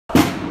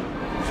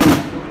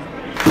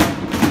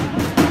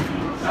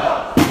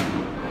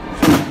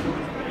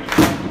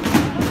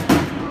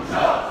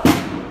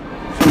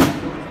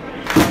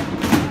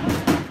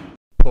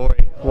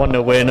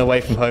1-0 win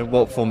away from home.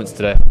 What performance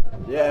today?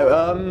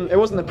 Yeah, it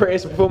wasn't the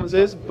prettiest of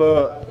performances,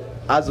 but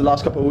as the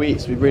last couple of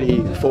weeks, we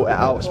really fought it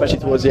out, especially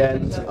towards the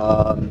end.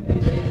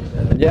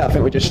 And yeah, I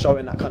think we're just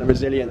showing that kind of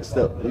resilience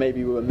that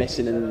maybe we were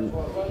missing in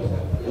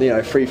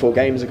 3-4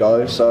 games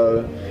ago.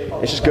 So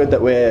it's just good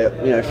that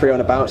we're 3 on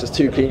the bounce. There's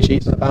 2 clean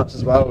sheets on the bounce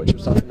as well, which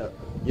was something that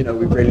we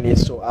really need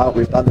to sort out.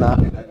 We've done that.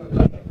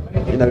 And,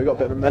 we've got a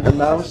bit of momentum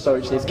now, so we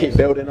just need to keep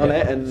building on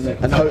it,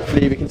 and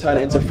hopefully we can turn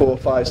it into 4,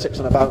 5, 6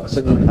 on a bounce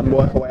and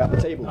work our way up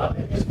the table.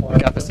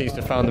 Gaffer seems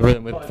to have found the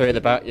rhythm with 3 at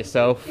the back,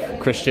 yourself,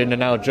 Christian, and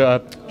now Joe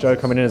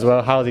coming in as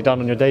well. How has he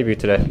done on your debut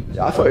today?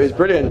 Yeah, I thought it was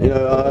brilliant.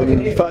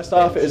 First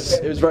half it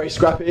was very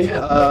scrappy,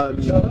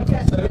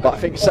 but I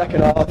think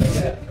second half,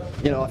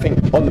 I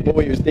think on the ball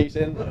he was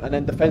decent, and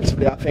then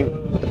defensively I think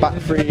the back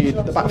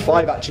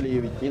 5 actually,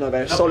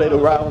 they're solid all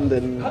round,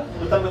 and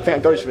I think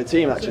that goes for the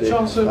team actually.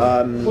 I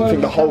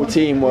think the whole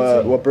team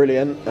were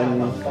brilliant,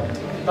 and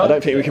I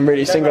don't think we can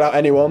really single out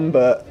anyone,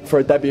 but for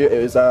a debut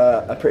it was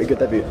a pretty good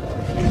debut.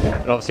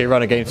 And obviously a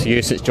run of games for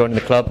you since joining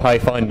the club. How are you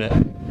finding it?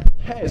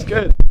 Yeah, it's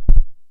good.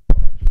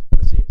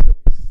 Obviously it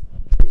always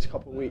takes a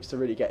couple of weeks to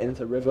really get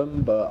into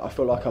rhythm, but I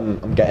feel like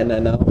I'm getting there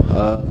now.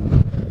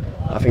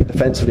 I think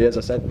defensively, as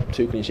I said,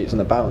 2 clean sheets on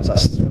the bounce,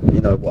 that's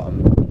what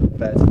I'm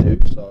there to do,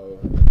 so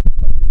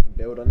hopefully we can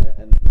build on it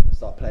and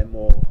start playing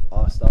more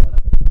our style and how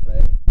we want to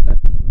play, and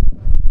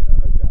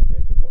hopefully that'll be a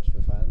good watch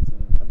for fans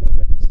and more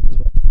wins as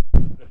well.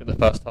 Looking at the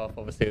first half,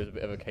 obviously it was a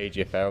bit of a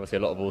cagey affair, obviously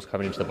a lot of balls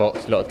coming into the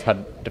box, a lot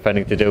of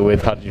defending to deal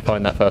with. How did you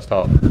find that first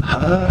half?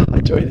 I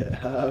enjoyed it.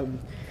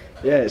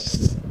 Yeah,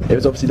 it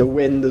was obviously the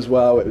wind as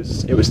well. It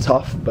was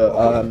tough, but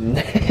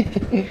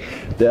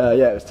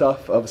it was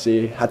tough.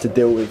 Obviously, had to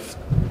deal with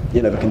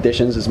the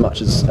conditions as much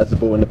as the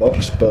ball in the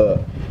box. But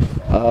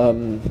I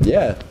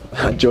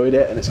enjoyed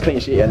it, and it's a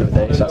clean sheet at the end of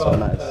the day, so that's what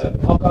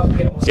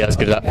matters. Yeah, as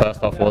good as that first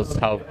half was,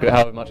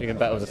 how much even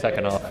better was the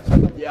second half?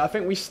 Yeah, I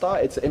think we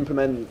started to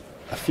implement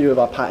a few of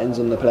our patterns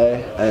on the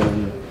play,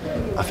 and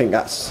I think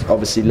that's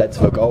obviously led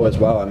to a goal as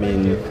well. I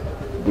mean,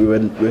 we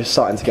were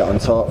starting to get on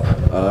top.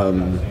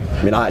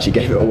 I actually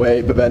gave it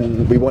away, but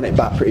then we won it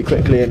back pretty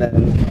quickly, and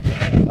then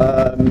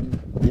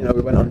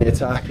we went on the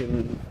attack,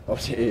 and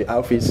obviously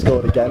Alfie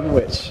scored again,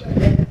 which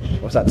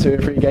was that 2 or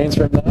 3 games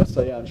for him now.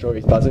 So yeah, I'm sure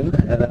he's buzzing,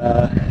 and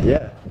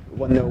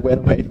 1-0 win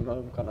away from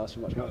home, can't ask for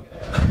much more.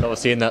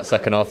 Obviously in that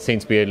second half, it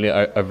seems to be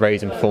a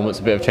raise in performance,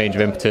 a bit of change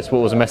of impetus.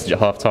 What was the message at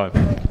half time?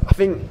 I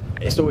think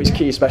it's always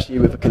key, especially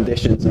with the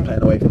conditions and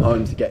playing away from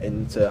home, to get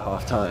into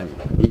half time,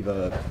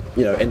 either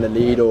in the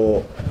lead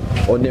or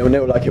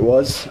 0-0 like it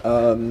was.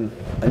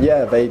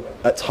 They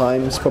at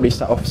times probably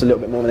sat off us a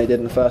little bit more than they did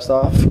in the first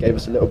half, gave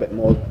us a little bit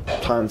more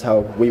time to how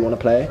we want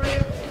to play.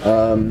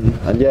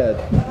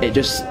 It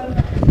just,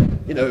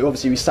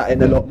 obviously we sat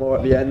in a lot more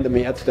at the end, and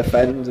we had to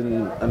defend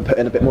and put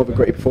in a bit more of a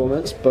gritty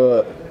performance,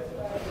 but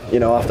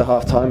after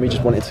half time we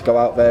just wanted to go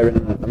out there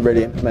and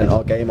really implement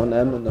our game on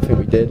them, and I think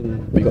we did,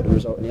 and we got the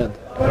result in the end.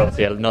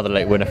 Obviously another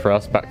late winner for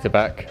us, back to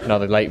back,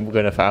 another late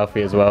winner for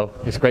Alfie as well.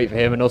 It's great for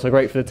him and also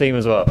great for the team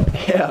as well.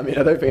 Yeah, I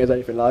don't think there's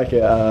anything like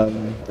it,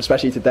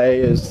 especially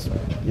today, as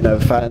the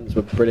fans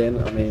were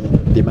brilliant.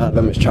 The amount of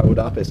them that's travelled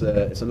up, it's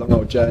a long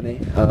old journey.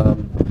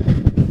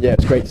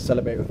 It's great to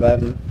celebrate with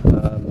them,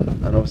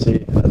 and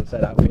obviously, as I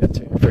said, Alfie had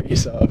 2 and 3,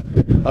 so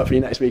hopefully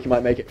next week he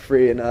might make it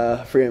 3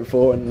 and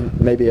 4,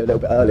 and maybe a little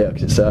bit earlier,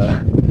 because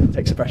it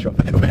takes the pressure off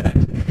a little bit.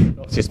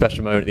 Obviously a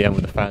special moment at the end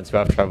with the fans who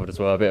have travelled as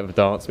well, a bit of a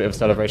dance, a bit of a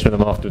celebration with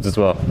them afterwards as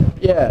well.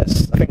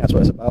 Yes, I think that's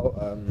what it's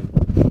about.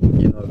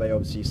 They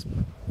obviously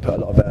put a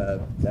lot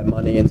of their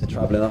money into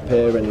travelling up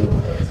here, and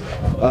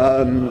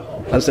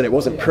as I said, it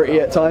wasn't pretty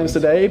at times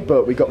today,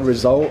 but we got the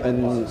result,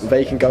 and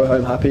they can go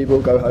home happy,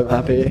 we'll go home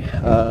happy,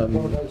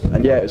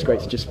 it was great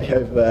to just be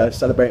over there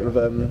celebrating with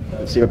them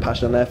and see the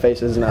passion on their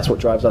faces, and that's what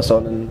drives us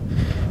on and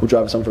will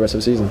drive us on for the rest of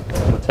the season.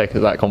 Take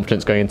that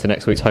confidence going into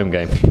next week's home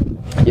game.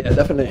 Yeah,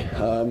 definitely.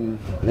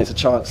 And it's a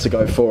chance to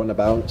go 4 on the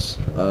bounce.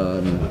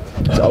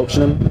 It's at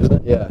Oldham, isn't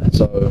it? Yeah.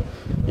 So,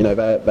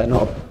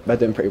 they're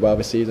doing pretty well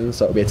this season,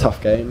 so it'll be a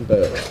tough game.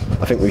 But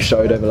I think we've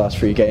showed over the last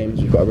 3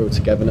 games we've got a real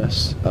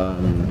togetherness.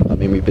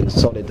 We've been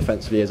solid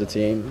defensively as a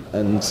team,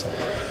 and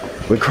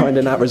we're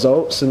grinding out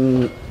results.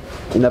 And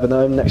you never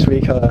know. Next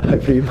week,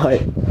 hopefully, we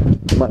might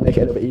make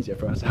it a little bit easier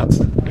for ourselves.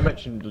 You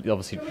mentioned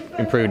obviously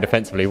improving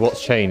defensively.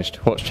 What's changed?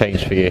 What's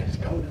changed for you?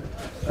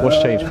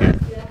 What's changed for you?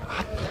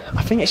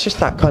 I think it's just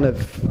that kind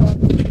of,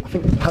 I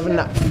think having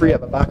that 3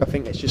 at the back, I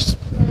think it's just,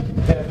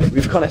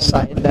 we've kind of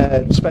sat in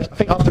there, especially, I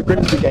think after the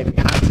Grimsby game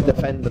we had to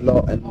defend a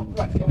lot,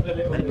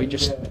 and we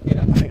just,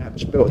 I think I've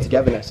just built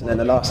togetherness, and then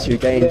the last 2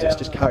 games it's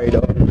just carried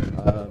on.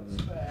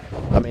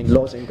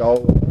 Loz in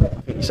goal,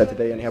 I think he said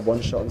today he only had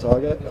 1 shot on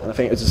target, and I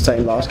think it was the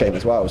same last game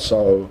as well,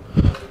 so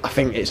I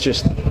think it's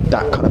just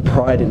that kind of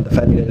pride in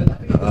defending,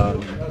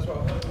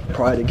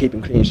 pride in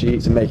keeping clean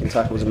sheets and making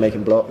tackles and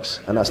making blocks,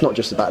 and that's not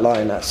just the back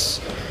line, that's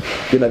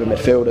the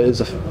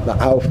midfielders.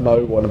 Alf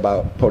Mo won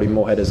about probably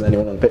more headers than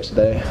anyone on the pitch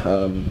today.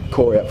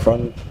 Corey up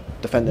front,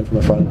 defending from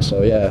the front.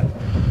 So yeah,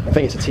 I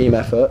think it's a team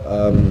effort,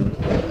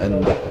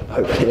 and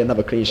hopefully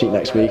another clean sheet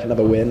next week,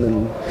 another win,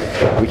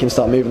 and we can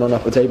start moving on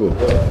up the table.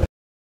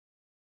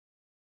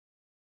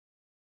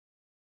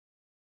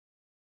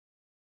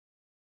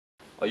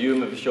 Are you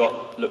in with a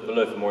shot? Look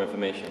below for more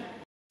information.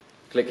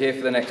 Click here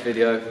for the next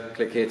video,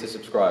 click here to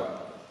subscribe.